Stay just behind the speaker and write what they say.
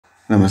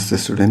Namaste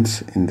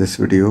students, in this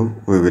video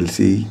we will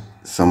see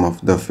some of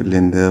the fill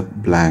in the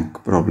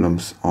blank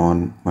problems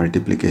on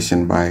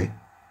multiplication by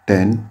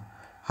 10,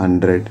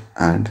 100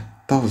 and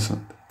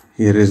 1000.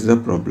 Here is the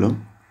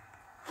problem.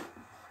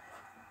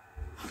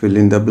 Fill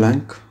in the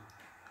blank.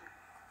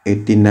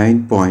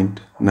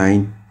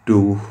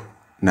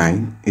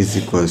 89.929 is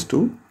equals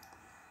to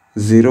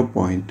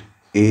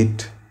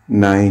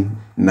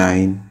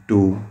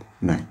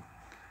 0.89929.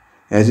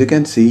 As you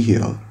can see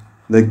here,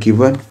 the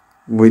given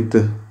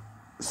with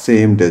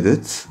same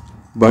digits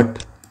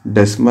but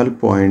decimal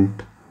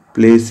point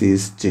place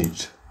is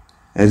changed.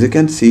 As you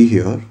can see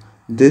here,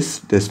 this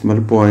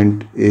decimal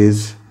point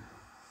is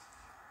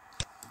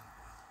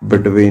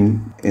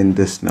between in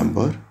this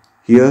number.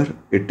 Here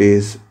it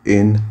is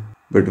in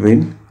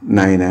between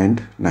 9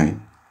 and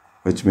 9,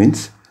 which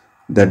means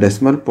the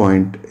decimal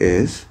point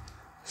is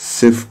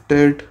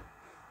shifted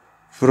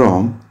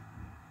from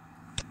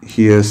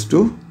here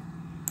to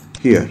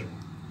here.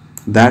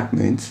 That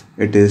means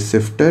it is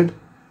shifted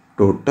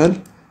total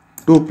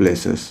 2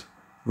 places.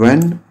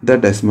 When the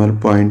decimal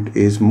point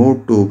is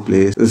moved to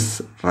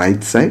places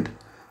right side,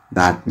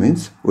 that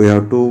means we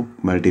have to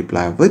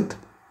multiply with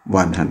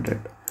 100.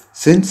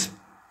 Since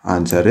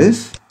answer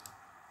is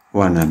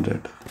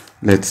 100.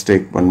 Let's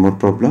take one more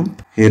problem.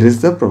 Here is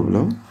the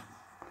problem,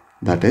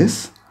 that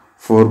is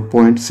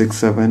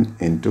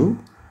 4.67 into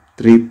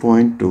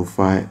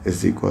 3.25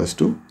 is equals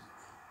to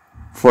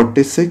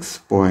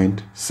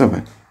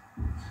 46.7.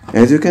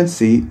 As you can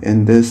see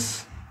in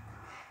this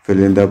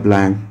fill in the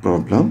blank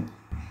problem,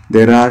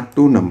 there are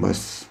two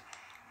numbers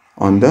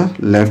on the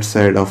left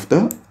side of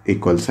the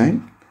equal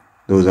sign.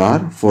 Those are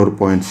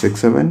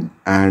 4.67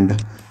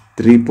 and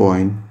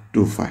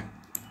 3.25.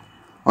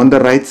 On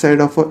the right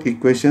side of our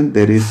equation,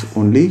 there is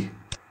only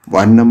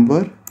one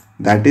number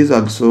that is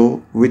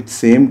also with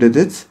same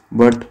digits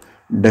but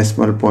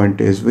decimal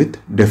point is with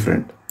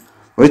different,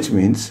 which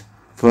means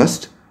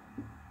first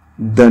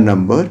the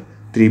number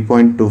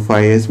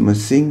 3.25 is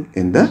missing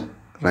in the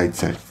right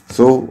side.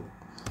 So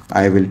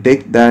I will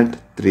take that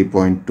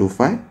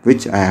 3.25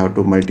 which I have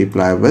to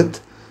multiply with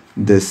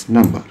this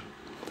number.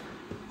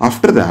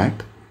 After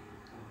that,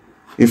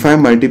 if I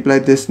multiply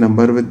this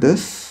number with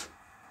this,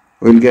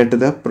 we will get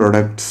the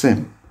product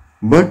same.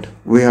 But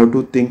we have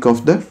to think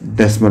of the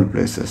decimal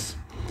places.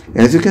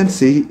 As you can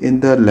see in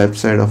the left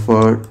side of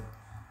our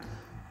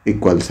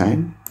equal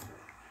sign,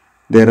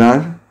 there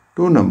are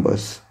two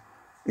numbers.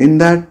 In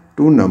that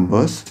two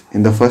numbers,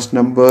 in the first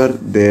number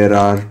there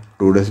are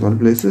 2 decimal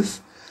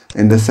places.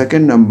 In the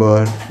second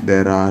number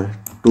there are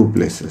 2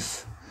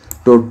 places.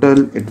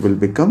 Total it will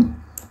become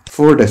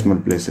 4 decimal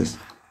places.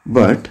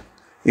 But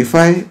if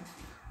I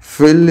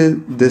fill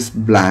in this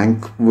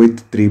blank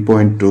with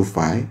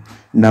 3.25,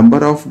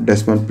 number of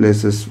decimal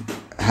places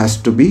has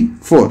to be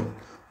 4.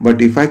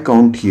 But if I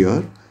count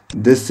here,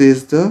 this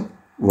is the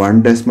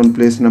 1 decimal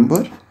place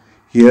number.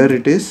 Here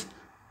it is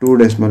 2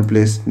 decimal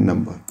place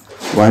number.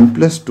 1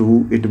 plus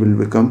 2 it will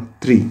become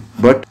 3.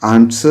 But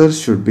answer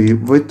should be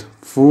with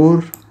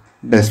 4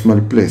 decimal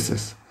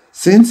places.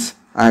 Since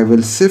I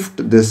will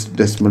shift this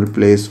decimal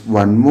place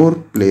one more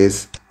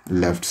place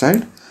left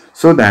side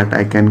so that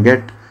I can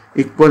get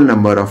equal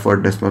number of our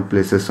decimal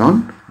places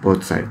on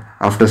both sides.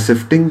 After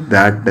shifting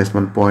that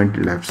decimal point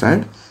left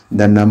side,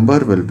 the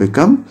number will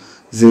become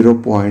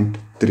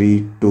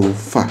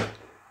 0.325.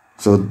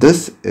 So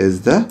this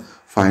is the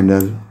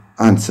final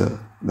answer,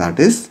 that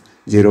is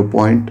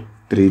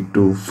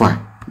 0.325,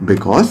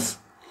 because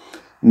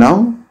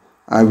now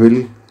I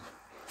will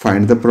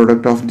find the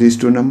product of these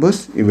two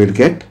numbers. You will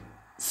get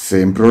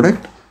same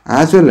product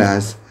as well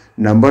as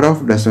number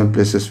of decimal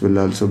places will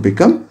also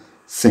become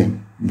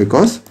same,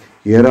 because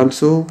here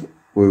also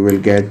we will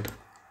get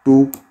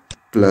 2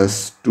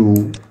 plus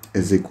 2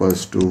 is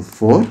equals to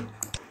 4.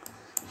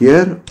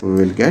 Here we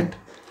will get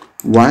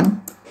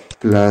 1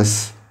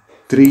 plus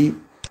 3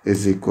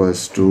 is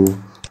equals to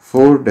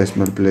 4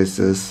 decimal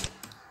places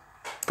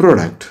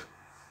product.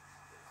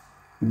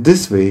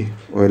 This way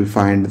we will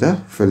find the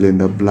fill in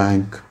the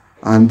blank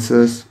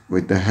answers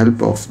with the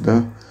help of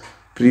the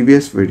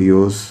previous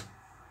videos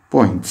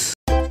points.